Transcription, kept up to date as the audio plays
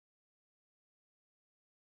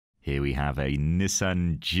Here we have a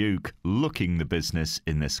Nissan Juke looking the business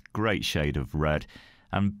in this great shade of red,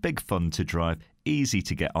 and big fun to drive, easy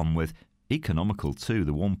to get on with, economical too.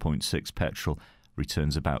 The 1.6 petrol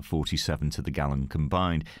returns about 47 to the gallon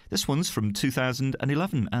combined. This one's from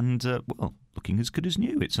 2011 and, well, looking as good as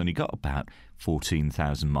new. It's only got about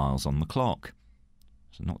 14,000 miles on the clock.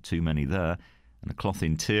 So not too many there. And a cloth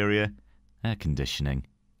interior, air conditioning,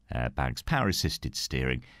 airbags, power-assisted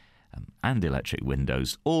steering, and electric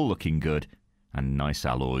windows, all looking good, and nice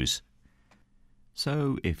alloys.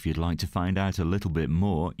 So if you'd like to find out a little bit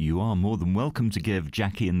more, you are more than welcome to give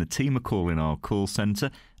Jackie and the team a call in our call centre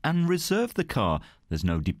and reserve the car. There's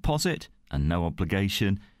no deposit and no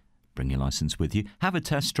obligation. Bring your licence with you, have a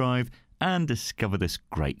test drive and discover this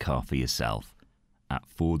great car for yourself at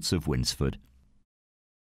Fords of Winsford.